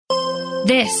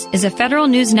This is a Federal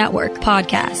News Network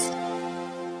podcast.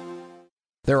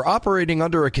 They're operating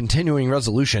under a continuing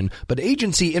resolution, but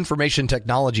agency information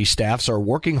technology staffs are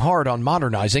working hard on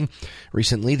modernizing.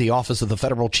 Recently, the Office of the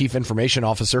Federal Chief Information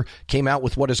Officer came out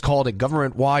with what is called a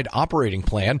government-wide operating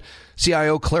plan.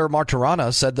 CIO Claire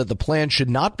Martirana said that the plan should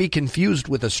not be confused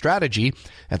with a strategy.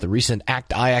 At the recent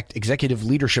ACT-IACT Executive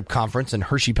Leadership Conference in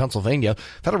Hershey, Pennsylvania,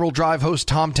 Federal Drive host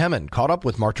Tom Temin caught up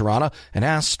with Martirana and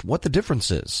asked what the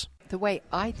difference is. The way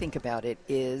I think about it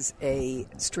is a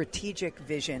strategic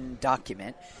vision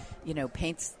document,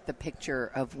 paints the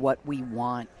picture of what we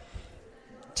want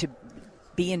to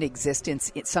be in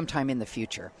existence sometime in the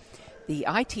future. The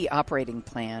IT operating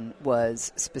plan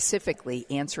was specifically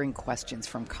answering questions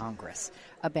from Congress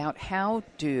about how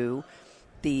do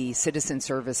the Citizen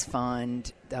Service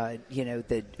Fund, the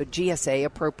GSA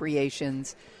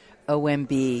appropriations,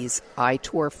 OMB's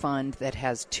ITOR fund that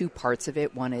has two parts of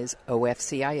it. One is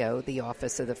OFCIO, the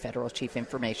Office of the Federal Chief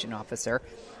Information Officer,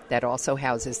 that also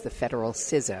houses the federal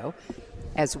CISO,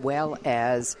 as well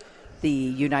as the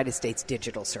United States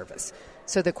Digital Service.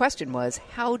 So the question was,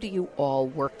 how do you all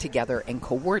work together and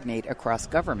coordinate across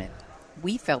government?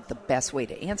 We felt the best way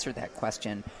to answer that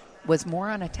question was more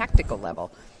on a tactical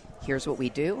level. Here's what we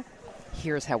do,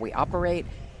 here's how we operate,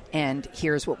 and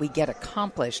here's what we get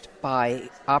accomplished by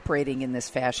operating in this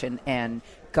fashion and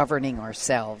governing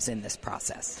ourselves in this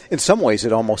process. In some ways,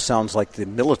 it almost sounds like the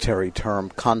military term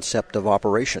concept of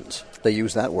operations. They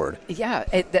use that word. Yeah,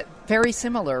 very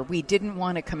similar. We didn't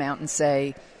want to come out and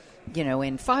say,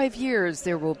 in 5 years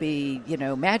there will be,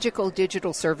 magical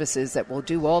digital services that will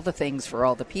do all the things for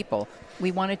all the people.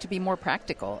 We wanted to be more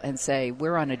practical and say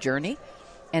we're on a journey,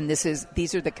 and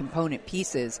these are the component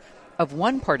pieces of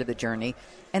one part of the journey,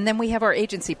 and then we have our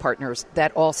agency partners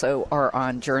that also are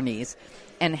on journeys.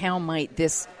 And how might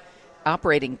this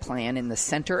operating plan in the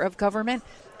center of government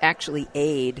actually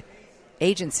aid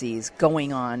agencies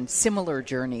going on similar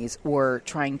journeys or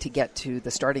trying to get to the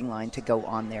starting line to go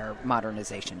on their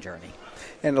modernization journey?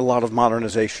 And a lot of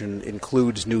modernization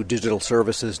includes new digital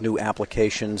services, new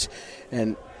applications,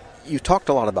 and you talked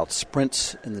a lot about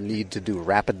sprints and the need to do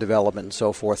rapid development and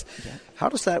so forth. Yeah. How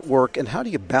does that work, and how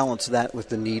do you balance that with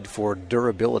the need for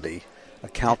durability,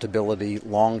 accountability,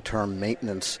 long-term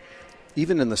maintenance,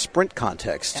 even in the sprint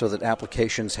context, so that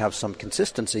applications have some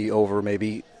consistency over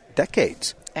maybe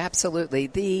decades? Absolutely.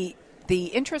 The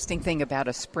interesting thing about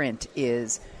a sprint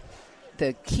is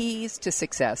the keys to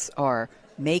success are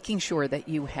making sure that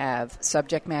you have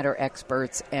subject matter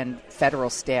experts and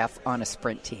federal staff on a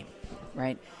sprint team,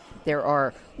 right? There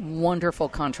are wonderful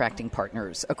contracting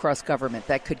partners across government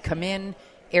that could come in,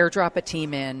 airdrop a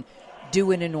team in, do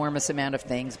an enormous amount of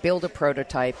things, build a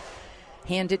prototype,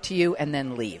 hand it to you, and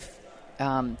then leave.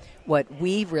 What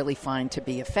we really find to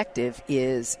be effective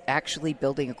is actually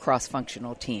building a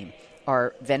cross-functional team.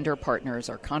 Our vendor partners,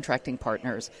 our contracting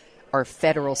partners, our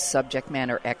federal subject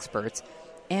matter experts,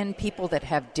 and people that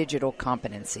have digital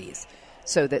competencies,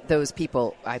 so that those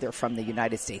people, either from the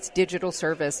United States Digital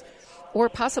Service or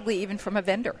possibly even from a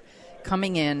vendor,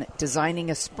 coming in,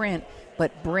 designing a sprint,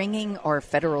 but bringing our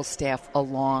federal staff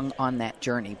along on that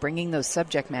journey, bringing those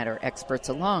subject matter experts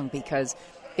along, because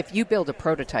if you build a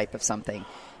prototype of something,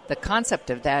 the concept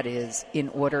of that is in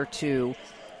order to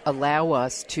allow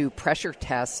us to pressure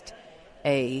test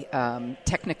a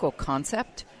technical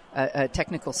concept, a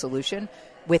technical solution,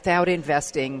 without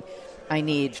investing, I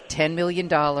need $10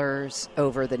 million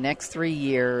over the next 3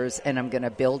 years, and I'm going to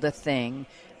build a thing,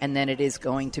 and then it is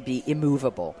going to be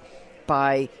immovable.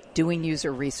 By doing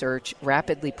user research,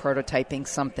 rapidly prototyping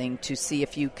something to see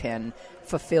if you can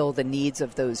fulfill the needs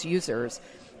of those users,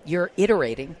 you're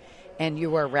iterating and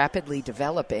you are rapidly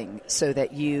developing so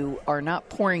that you are not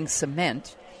pouring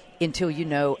cement until you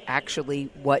know actually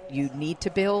what you need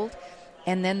to build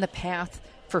and then the path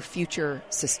for future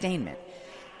sustainment.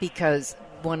 Because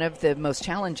one of the most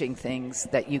challenging things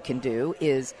that you can do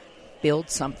is build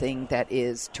something that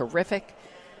is terrific,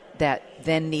 that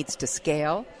then needs to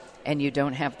scale, and you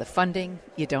don't have the funding,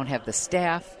 you don't have the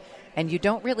staff, and you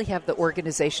don't really have the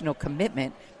organizational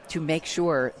commitment to make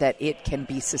sure that it can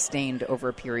be sustained over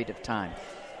a period of time.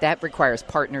 That requires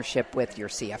partnership with your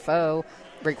CFO,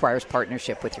 requires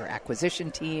partnership with your acquisition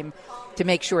team to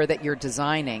make sure that you're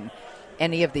designing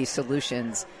any of these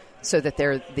solutions so that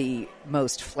they're the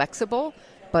most flexible,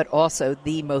 but also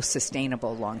the most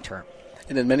sustainable long-term.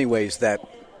 And in many ways, that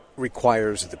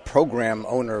requires the program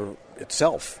owner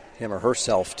itself, him or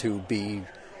herself, to be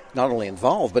not only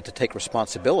involved, but to take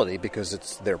responsibility because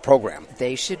it's their program.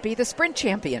 They should be the sprint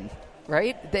champion,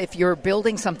 right? If you're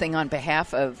building something on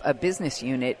behalf of a business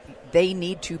unit, they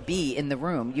need to be in the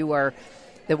room.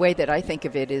 the way that I think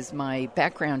of it is my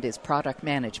background is product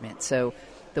management. So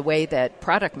the way that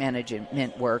product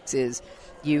management works is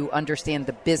you understand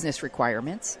the business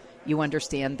requirements, you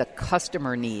understand the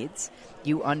customer needs,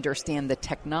 you understand the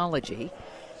technology.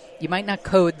 You might not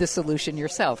code the solution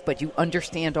yourself, but you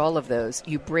understand all of those.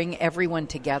 You bring everyone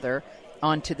together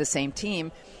onto the same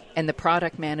team, and the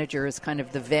product manager is kind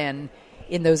of the Venn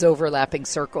in those overlapping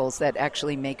circles that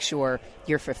actually make sure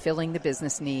you're fulfilling the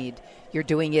business need, you're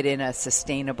doing it in a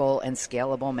sustainable and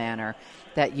scalable manner,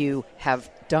 that you have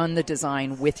done the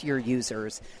design with your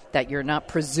users, that you're not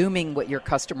presuming what your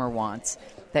customer wants,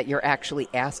 that you're actually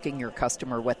asking your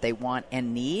customer what they want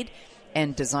and need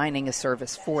and designing a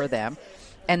service for them,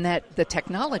 and that the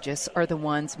technologists are the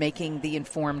ones making the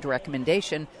informed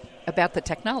recommendation about the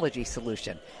technology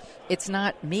solution. It's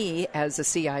not me as a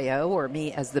CIO or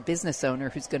me as the business owner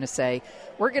who's going to say,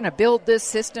 we're going to build this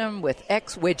system with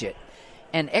X widget,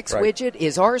 and X widget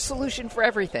is our solution for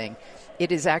everything.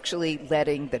 It is actually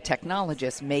letting the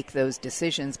technologists make those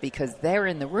decisions because they're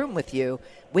in the room with you,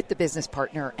 with the business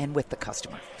partner, and with the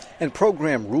customer. And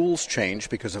program rules change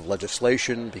because of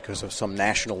legislation, because of some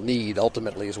national need,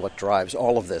 ultimately is what drives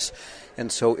all of this.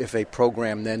 And so if a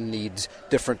program then needs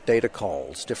different data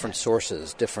calls, different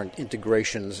sources, different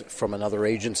integrations from another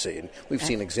agency, and we've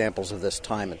seen examples of this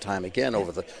time and time again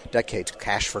over the decades,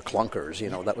 Cash for Clunkers,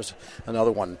 that was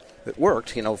another one that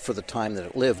worked, for the time that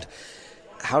it lived.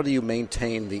 How do you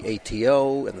maintain the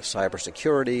ATO and the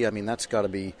cybersecurity? I mean, that's got to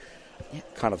be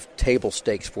kind of table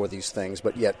stakes for these things,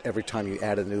 but yet every time you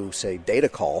add a new, say, data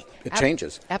call, it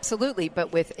changes. Absolutely,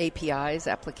 but with APIs,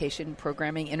 application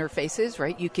programming interfaces,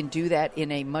 right, you can do that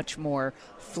in a much more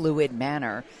fluid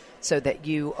manner so that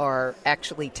you are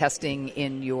actually testing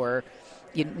in your,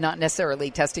 not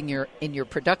necessarily testing in your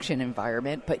production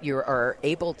environment, but you are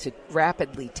able to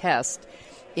rapidly test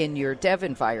in your dev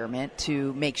environment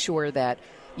to make sure that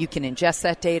you can ingest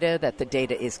that data, that the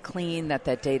data is clean, that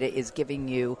data is giving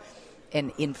you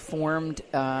an informed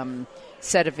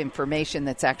set of information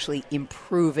that's actually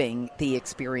improving the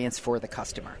experience for the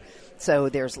customer. So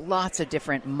there's lots of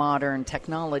different modern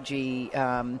technology,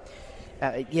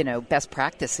 best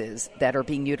practices that are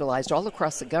being utilized all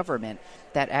across the government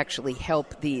that actually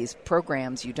help these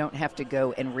programs. You don't have to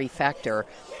go and refactor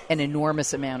an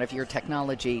enormous amount of your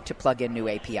technology to plug in new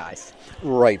APIs.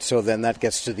 Right. So then that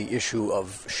gets to the issue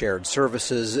of shared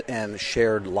services and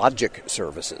shared logic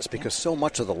services, because so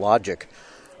much of the logic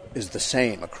is the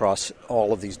same across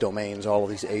all of these domains, all of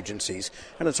these agencies,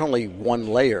 and it's only one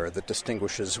layer that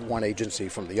distinguishes one agency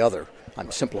from the other.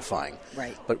 I'm simplifying.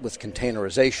 Right. But with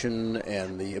containerization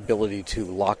and the ability to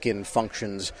lock in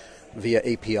functions via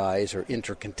APIs or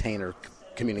inter-container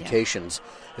communications,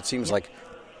 it seems like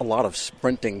a lot of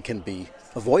sprinting can be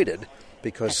avoided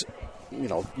because,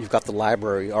 you've got the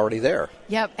library already there.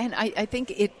 Yeah, and I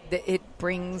think it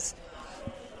brings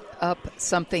up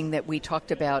something that we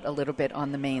talked about a little bit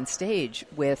on the main stage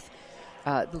with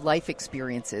life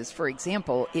experiences. For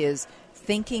example, is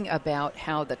thinking about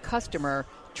how the customer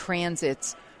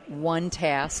transits one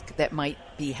task that might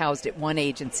be housed at one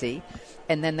agency,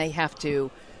 and then they have to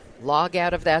log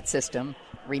out of that system,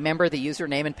 remember the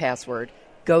username and password,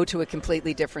 go to a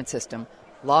completely different system,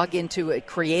 log into it,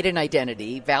 create an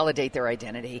identity, validate their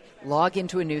identity, log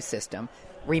into a new system,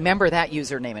 remember that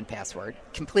username and password,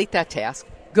 complete that task,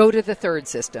 go to the third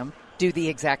system, do the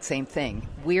exact same thing.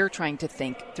 We're trying to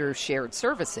think through shared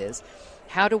services.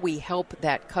 How do we help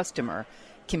that customer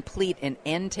complete an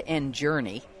end-to-end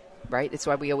journey, right? It's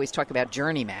why we always talk about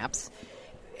journey maps,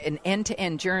 an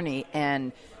end-to-end journey,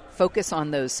 and focus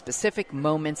on those specific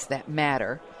moments that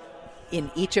matter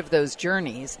in each of those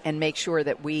journeys and make sure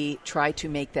that we try to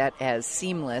make that as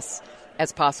seamless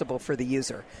as possible for the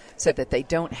user so that they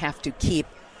don't have to keep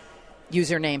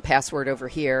username, password over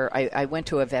here. I went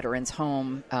to a veteran's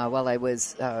home while I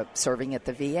was serving at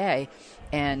the VA,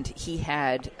 and he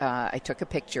had, I took a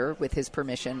picture with his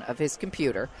permission of his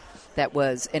computer that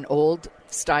was an old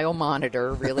style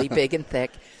monitor, really big and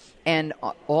thick, and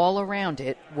all around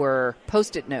it were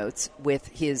Post-it notes with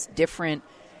his different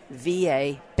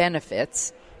VA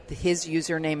benefits, his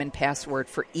username and password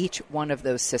for each one of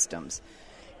those systems.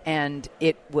 And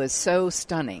it was so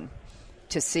stunning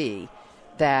to see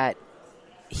that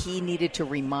he needed to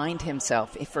remind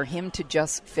himself, for him to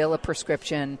just fill a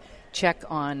prescription, check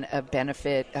on a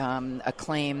benefit, a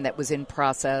claim that was in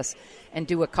process, and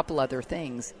do a couple other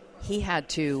things, he had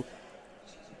to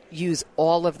use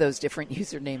all of those different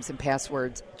usernames and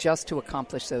passwords just to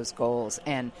accomplish those goals.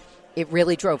 And it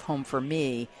really drove home for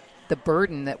me the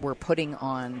burden that we're putting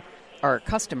on our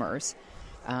customers.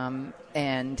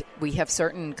 And we have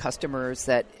certain customers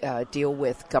that deal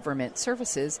with government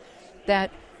services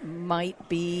that might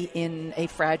be in a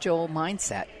fragile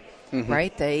mindset,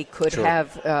 right? They could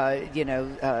have,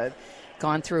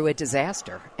 gone through a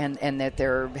disaster and that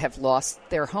they have lost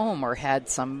their home or had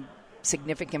some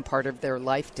significant part of their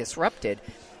life disrupted.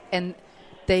 And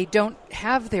they don't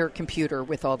have their computer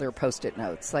with all their Post-it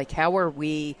notes. Like, how are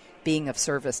we being of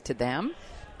service to them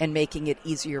and making it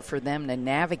easier for them to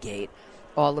navigate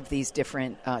all of these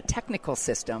different technical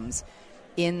systems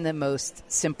in the most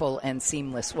simple and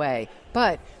seamless way,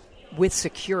 but with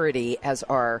security as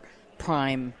our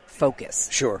prime focus?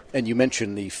 Sure. And you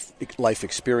mentioned the life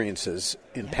experiences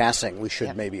in passing. We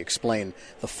should maybe explain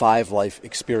the 5 Life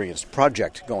Experience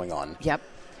project going on. Yep.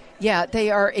 Yeah,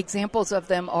 they are examples of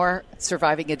them are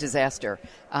surviving a disaster,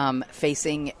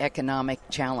 facing economic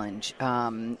challenge,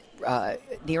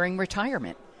 nearing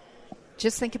retirement.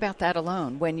 Just think about that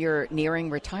alone. When you're nearing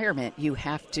retirement, you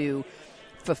have to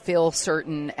fulfill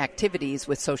certain activities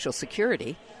with Social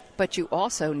Security, but you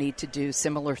also need to do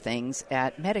similar things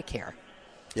at Medicare.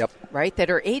 Yep. Right, that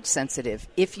are age sensitive.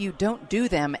 If you don't do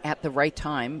them at the right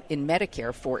time in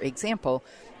Medicare, for example,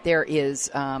 there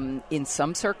is, in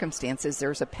some circumstances,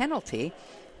 there's a penalty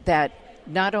that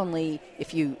not only,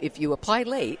 if you apply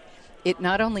late, it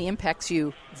not only impacts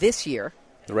you this year,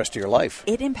 the rest of your life.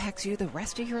 It impacts you the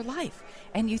rest of your life.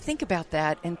 And you think about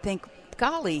that and think,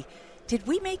 golly, did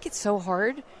we make it so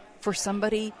hard for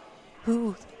somebody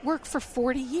who worked for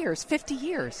 40 years, 50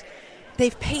 years?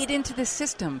 They've paid into the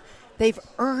system. They've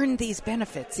earned these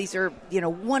benefits. These are,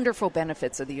 wonderful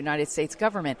benefits of the United States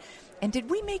government. And did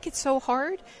we make it so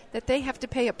hard that they have to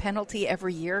pay a penalty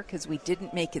every year because we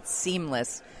didn't make it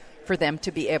seamless for them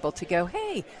to be able to go,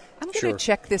 hey, I'm going to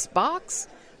check this box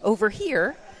over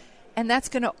here, and that's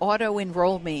going to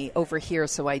auto-enroll me over here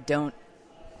so I don't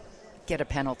get a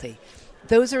penalty.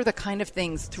 Those are the kind of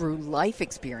things through life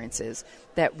experiences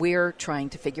that we're trying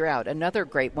to figure out. Another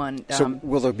great one. So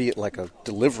will there be like a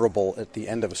deliverable at the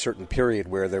end of a certain period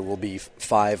where there will be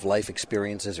 5 life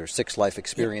experiences or 6 life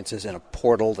experiences in a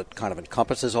portal that kind of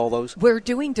encompasses all those? We're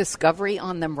doing discovery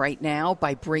on them right now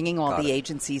by bringing all the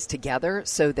agencies together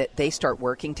so that they start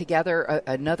working together.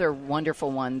 Another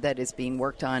wonderful one that is being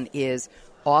worked on is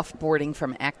offboarding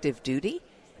from active duty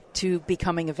to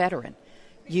becoming a veteran.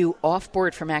 You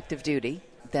offboard from active duty,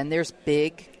 then there's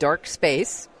big, dark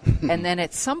space, and then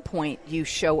at some point you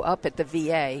show up at the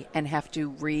VA and have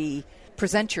to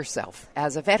re-present yourself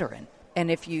as a veteran.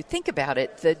 And if you think about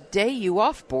it, the day you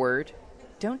offboard,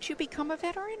 don't you become a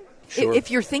veteran? Sure.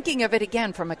 If you're thinking of it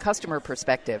again from a customer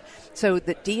perspective. So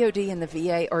the DOD and the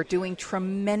VA are doing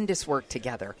tremendous work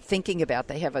together, thinking about,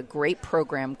 they have a great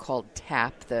program called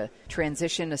TAP, the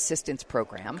Transition Assistance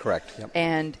Program. Correct. Yep.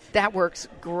 And that works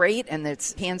great, and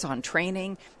it's hands-on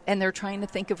training, and they're trying to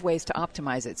think of ways to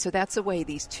optimize it. So that's the way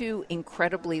these 2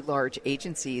 incredibly large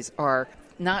agencies are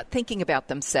not thinking about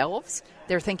themselves,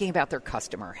 they're thinking about their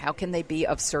customer. How can they be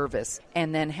of service?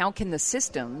 And then how can the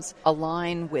systems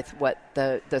align with what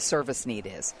the service need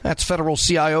is? That's Federal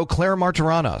CIO Claire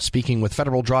Martirana speaking with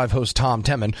Federal Drive host Tom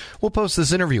Temin. We'll post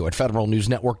this interview at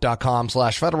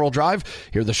federalnewsnetwork.com/Federal Drive.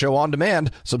 Hear the show on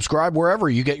demand. Subscribe wherever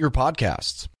you get your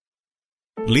podcasts.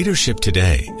 Leadership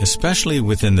today, especially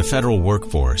within the federal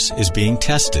workforce, is being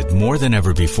tested more than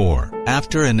ever before.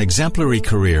 After an exemplary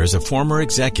career as a former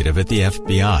executive at the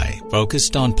FBI,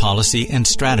 focused on policy and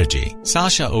strategy,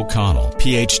 Sasha O'Connell,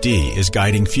 Ph.D., is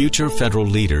guiding future federal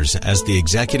leaders as the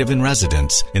executive in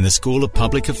residence in the School of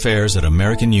Public Affairs at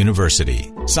American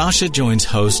University. Sasha joins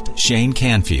host Shane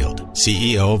Canfield,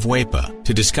 CEO of WEPA,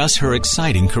 to discuss her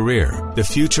exciting career, the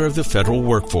future of the federal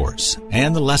workforce,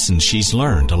 and the lessons she's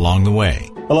learned along the way.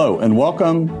 Hello, and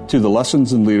welcome to the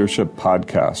Lessons in Leadership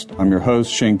podcast. I'm your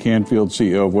host, Shane Canfield,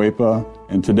 CEO of WEPA,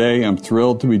 and today I'm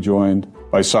thrilled to be joined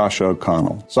by Sasha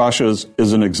O'Connell. Sasha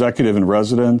is an executive in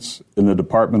residence in the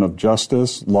Department of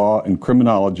Justice, Law, and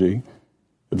Criminology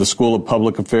at the School of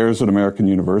Public Affairs at American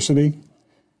University,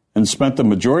 and spent the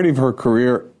majority of her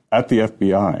career at the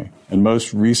FBI, and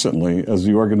most recently as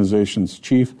the organization's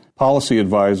Chief Policy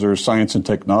Advisor, Science and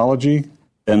Technology,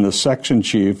 and the Section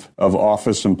Chief of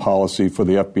Office and Policy for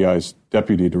the FBI's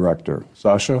Deputy Director.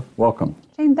 Sasha, welcome.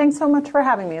 Shane, thanks so much for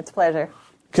having me. It's a pleasure.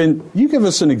 Can you give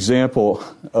us an example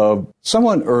of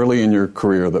someone early in your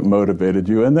career that motivated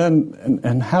you, and then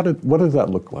what did that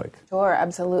look like? Sure,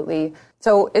 absolutely.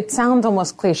 So it sounds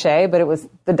almost cliche, but it was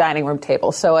the dining room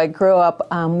table. So I grew up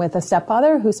with a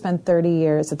stepfather who spent 30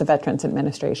 years at the Veterans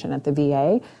Administration at the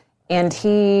VA, and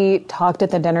he talked at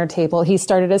the dinner table. He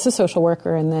started as a social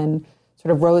worker and then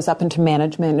sort of rose up into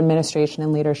management, administration,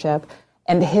 and leadership.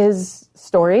 And his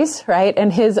stories, right,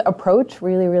 and his approach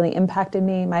really, really impacted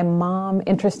me. My mom,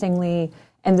 interestingly,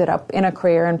 ended up in a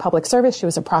career in public service. She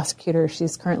was a prosecutor.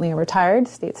 She's currently a retired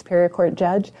state superior court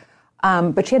judge.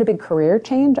 But she had a big career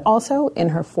change also in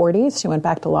her 40s. She went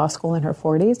back to law school in her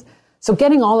 40s. So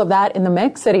getting all of that in the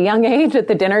mix at a young age at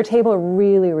the dinner table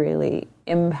really, really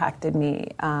impacted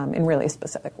me in really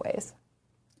specific ways.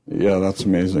 Yeah, that's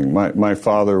amazing. My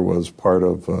father was part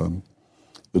of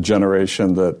the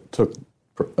generation that took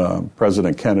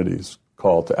President Kennedy's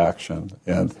call to action.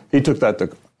 And he took that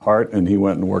to heart, and he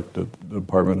went and worked at the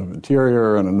Department of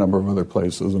Interior and a number of other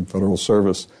places in federal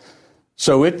service.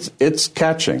 So it's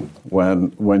catching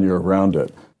when you're around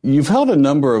it. You've held a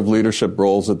number of leadership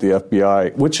roles at the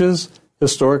FBI, which is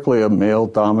historically a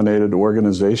male-dominated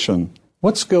organization.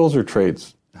 What skills or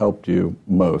traits helped you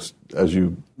most as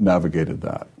you navigated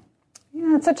that?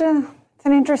 Yeah, it's an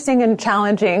interesting and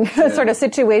challenging sort of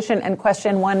situation and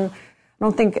question. One I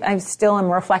don't think I still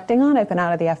am reflecting on. I've been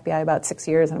out of the FBI about 6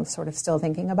 years, and I'm sort of still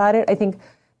thinking about it. I think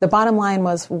the bottom line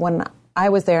was when I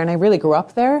was there, and I really grew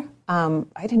up there, I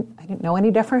didn't know any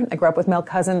different. I grew up with male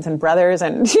cousins and brothers,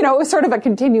 and it was sort of a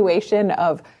continuation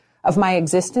of my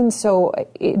existence. So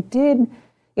it did,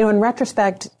 in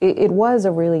retrospect, it was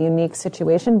a really unique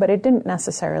situation, but it didn't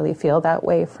necessarily feel that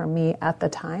way for me at the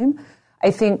time. I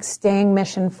think staying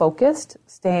mission-focused,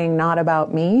 staying not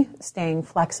about me, staying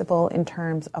flexible in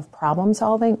terms of problem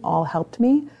solving all helped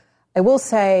me. I will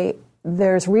say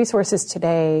there's resources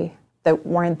today that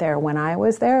weren't there when I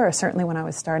was there, or certainly when I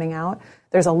was starting out.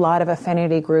 There's a lot of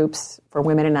affinity groups for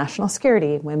women in national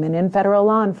security, women in federal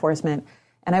law enforcement.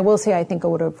 And I will say I think I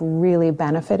would have really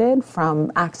benefited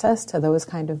from access to those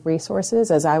kind of resources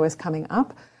as I was coming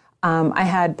up. I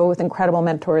had both incredible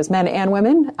mentors, men and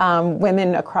women,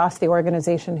 women across the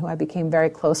organization who I became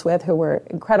very close with, who were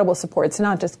incredible supports,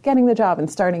 not just getting the job and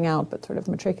starting out, but sort of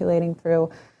matriculating through.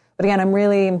 But again, I'm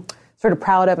really sort of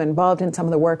proud of and involved in some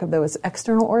of the work of those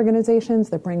external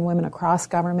organizations that bring women across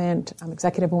government,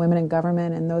 executive women in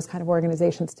government, and those kind of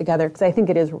organizations together, because I think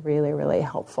it is really, really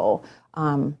helpful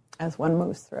as one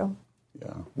moves through.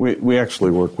 Yeah, we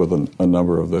actually work with a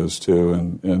number of those too,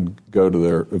 and go to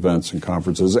their events and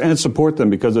conferences and support them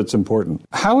because it's important.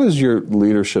 How has your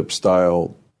leadership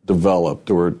style developed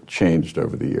or changed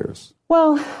over the years?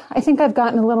 Well, I think I've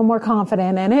gotten a little more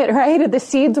confident in it, right? The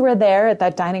seeds were there at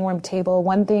that dining room table.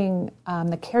 One thing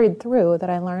that carried through that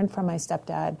I learned from my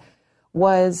stepdad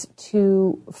was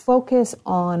to focus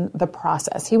on the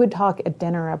process. He would talk at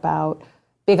dinner about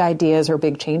big ideas or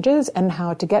big changes and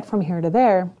how to get from here to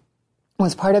there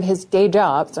was part of his day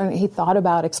job, so he thought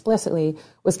about explicitly,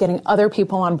 was getting other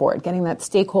people on board, getting that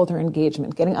stakeholder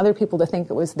engagement, getting other people to think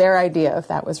it was their idea if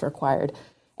that was required.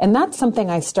 And that's something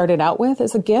I started out with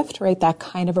as a gift, right, that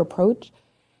kind of approach.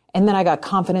 And then I got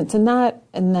confidence in that,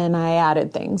 and then I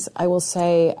added things. I will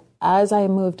say, as I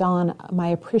moved on, my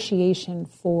appreciation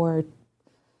for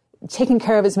taking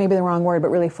care of is maybe the wrong word, but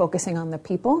really focusing on the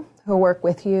people who work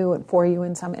with you and for you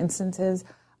in some instances,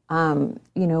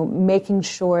 making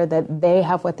sure that they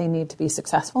have what they need to be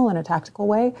successful in a tactical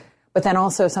way. But then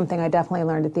also something I definitely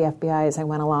learned at the FBI as I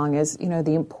went along is,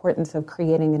 the importance of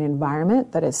creating an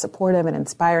environment that is supportive and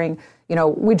inspiring.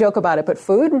 We joke about it, but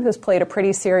food has played a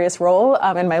pretty serious role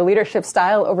in my leadership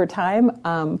style over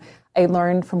time. I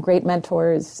learned from great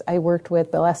mentors. I worked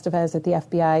with Bill Estevez at the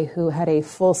FBI, who had a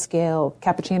full-scale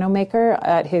cappuccino maker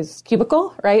at his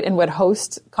cubicle, right, and would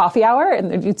host coffee hour,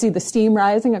 and you'd see the steam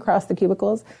rising across the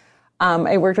cubicles.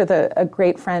 I worked with a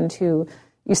great friend who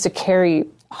used to carry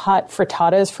hot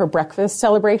frittatas for breakfast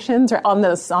celebrations or on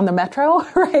the metro,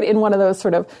 right, in one of those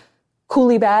sort of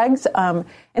coolie bags.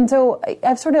 And so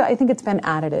I think it's been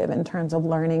additive in terms of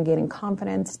learning, gaining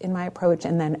confidence in my approach,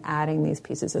 and then adding these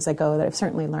pieces as I go that I've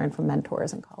certainly learned from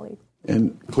mentors and colleagues.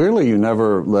 And clearly you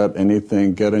never let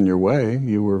anything get in your way.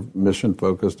 You were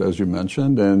mission-focused, as you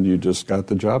mentioned, and you just got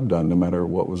the job done no matter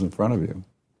what was in front of you.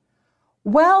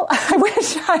 Well, I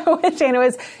wish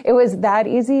it was that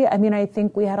easy. I mean, I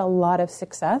think we had a lot of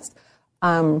success.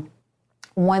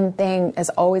 One thing has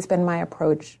always been my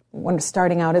approach when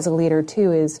starting out as a leader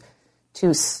too is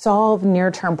to solve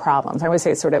near-term problems. I always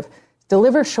say sort of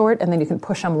deliver short and then you can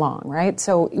push them long, right?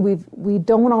 So we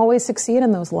don't always succeed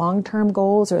in those long-term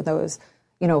goals or those,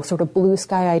 sort of blue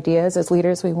sky ideas as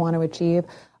leaders we want to achieve.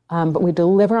 But we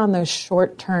deliver on those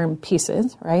short-term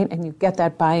pieces, right? And you get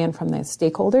that buy-in from the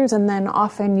stakeholders. And then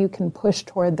often you can push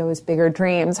toward those bigger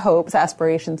dreams, hopes,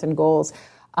 aspirations, and goals.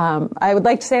 I would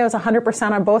like to say I was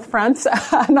 100% on both fronts.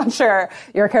 I'm not sure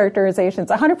your characterization's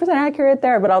 100% accurate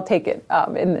there, but I'll take it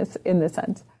in this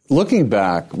sense. Looking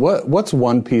back, what's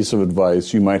one piece of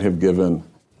advice you might have given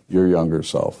your younger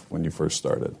self when you first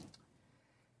started?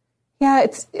 Yeah,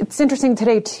 it's interesting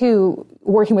today, too,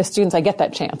 working with students, I get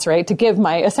that chance, right, to give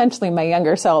essentially my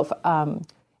younger self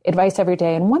advice every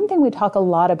day. And one thing we talk a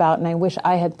lot about, and I wish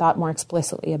I had thought more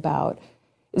explicitly about,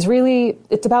 is really,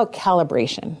 it's about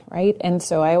calibration, right? And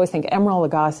so I always think Emeril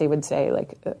Lagasse would say,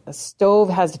 like, a stove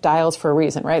has dials for a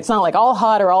reason, right? It's not like all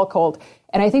hot or all cold.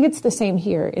 And I think it's the same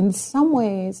here. In some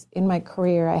ways, in my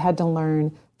career, I had to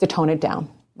learn to tone it down,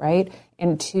 right?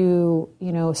 And to,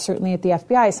 certainly at the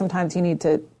FBI, sometimes you need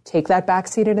to take that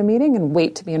backseat at a meeting and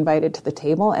wait to be invited to the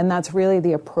table. And that's really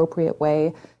the appropriate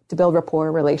way to build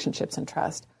rapport, relationships, and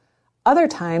trust. Other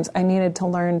times, I needed to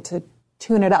learn to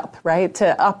tune it up, right?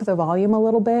 To up the volume a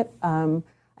little bit. I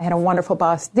had a wonderful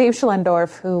boss, Dave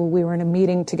Schlendorf, who we were in a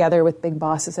meeting together with big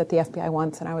bosses at the FBI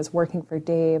once, and I was working for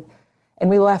Dave. And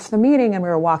we left the meeting and we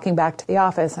were walking back to the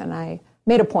office, and I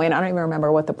made a point. I don't even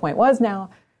remember what the point was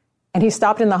now. And he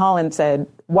stopped in the hall and said,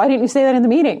 "Why didn't you say that in the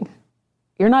meeting?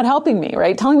 You're not helping me,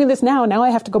 right? Telling me this now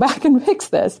I have to go back and fix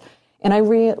this." And I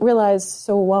realized,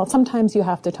 sometimes you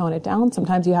have to tone it down,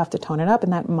 sometimes you have to tone it up,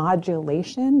 and that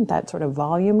modulation, that sort of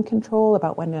volume control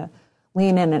about when to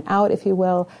lean in and out, if you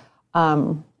will,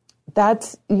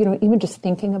 that's, even just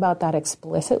thinking about that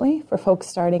explicitly for folks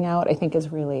starting out, I think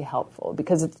is really helpful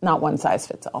because it's not one size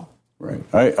fits all. Right.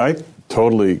 I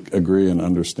totally agree and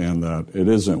understand that. It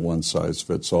isn't one size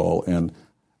fits all. And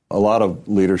a lot of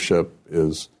leadership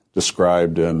is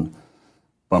described in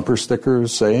bumper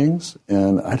stickers, sayings,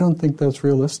 and I don't think that's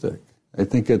realistic. I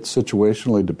think it's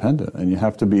situationally dependent, and you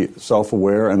have to be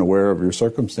self-aware and aware of your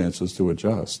circumstances to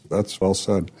adjust. That's well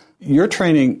said. You're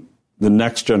training the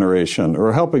next generation,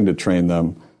 or helping to train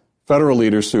them, federal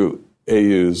leaders through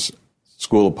AU's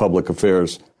School of Public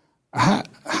Affairs. How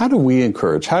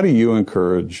do you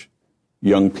encourage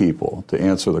young people to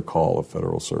answer the call of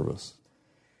federal service?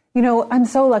 I'm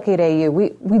so lucky at AU.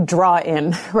 We draw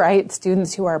in, right,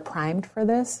 students who are primed for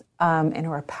this and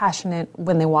who are passionate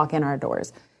when they walk in our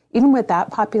doors. Even with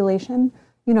that population,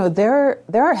 there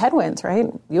are headwinds, right?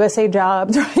 USA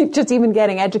Jobs, right? Just even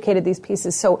getting educated, these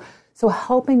pieces. So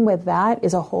helping with that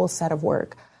is a whole set of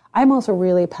work. I'm also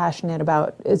really passionate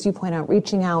about, as you point out,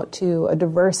 reaching out to a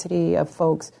diversity of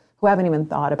folks who haven't even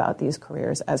thought about these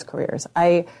careers as careers.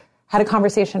 I had a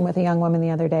conversation with a young woman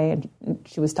the other day, and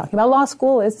she was talking about law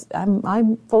school.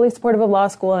 I'm fully supportive of law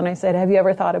school, and I said, "Have you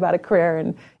ever thought about a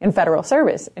career in federal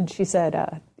service?" And she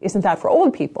said, "Isn't that for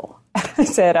old people?" I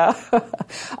said,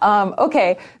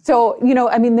 okay. So,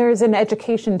 there's an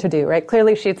education to do, right?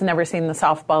 Clearly, she's never seen the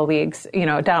softball leagues,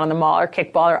 down on the mall, or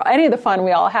kickball, or any of the fun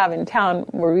we all have in town,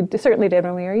 where we certainly did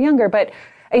when we were younger. But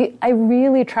I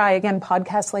really try, again,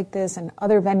 podcasts like this and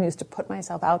other venues to put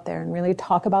myself out there and really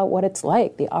talk about what it's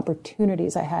like, the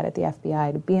opportunities I had at the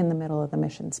FBI to be in the middle of the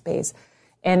mission space,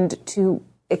 and to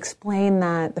explain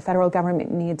that the federal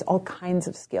government needs all kinds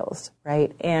of skills,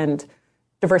 right? And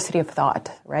diversity of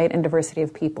thought, right? And diversity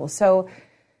of people. So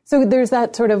there's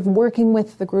that sort of working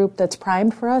with the group that's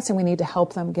primed for us, and we need to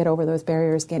help them get over those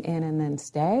barriers, get in, and then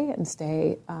stay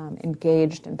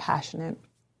engaged and passionate.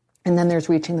 And then there's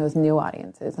reaching those new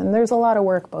audiences. And there's a lot of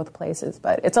work both places,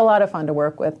 but it's a lot of fun to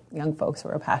work with young folks who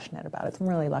are passionate about it. So I'm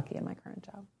really lucky in my current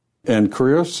job. And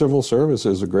career civil service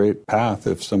is a great path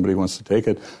if somebody wants to take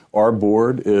it. Our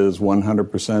board is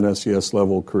 100% SES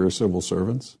level career civil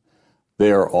servants.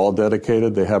 They are all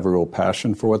dedicated. They have a real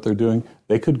passion for what they're doing.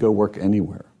 They could go work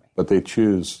anywhere, but they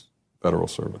choose federal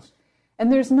service.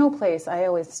 And there's no place, I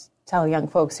always tell young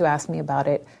folks who ask me about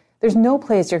it, there's no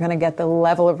place you're going to get the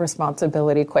level of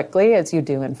responsibility quickly as you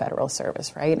do in federal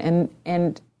service, right?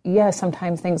 And yes,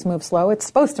 sometimes things move slow. It's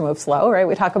supposed to move slow, right?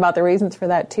 We talk about the reasons for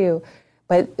that too.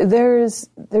 But there's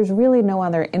really no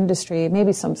other industry,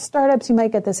 maybe some startups you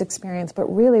might get this experience, but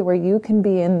really where you can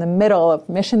be in the middle of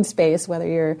mission space, whether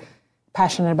you're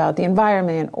passionate about the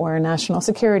environment or national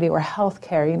security or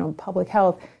healthcare, public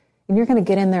health, and you're going to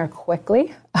get in there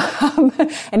quickly and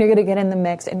you're going to get in the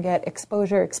mix and get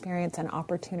exposure, experience, and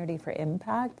opportunity for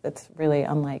impact that's really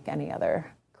unlike any other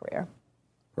career.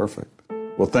 Perfect.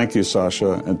 Well, thank you,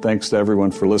 Sasha, and thanks to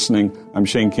everyone for listening. I'm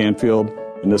Shane Canfield,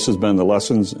 and this has been the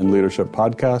Lessons in Leadership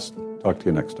podcast. Talk to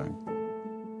you next time.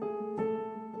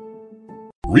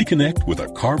 Reconnect with a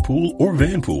carpool or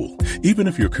vanpool. Even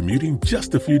if you're commuting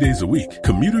just a few days a week,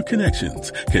 Commuter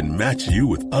Connections can match you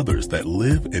with others that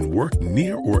live and work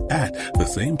near or at the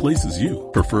same place as you.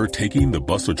 Prefer taking the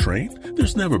bus or train?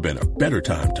 There's never been a better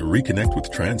time to reconnect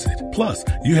with transit. Plus,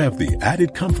 you have the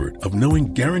added comfort of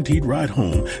knowing Guaranteed Ride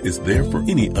Home is there for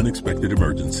any unexpected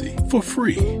emergency for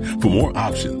free. For more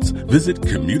options, visit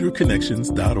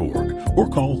commuterconnections.org or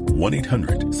call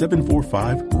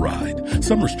 1-800-745-RIDE.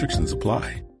 Some restrictions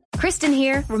apply. Kristen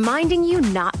here, reminding you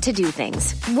not to do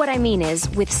things. What I mean is,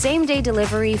 with same-day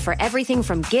delivery for everything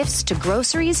from gifts to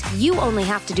groceries, you only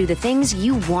have to do the things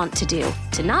you want to do.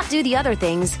 To not do the other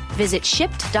things, visit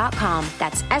Shipt.com.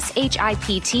 That's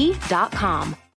SHIPT.com.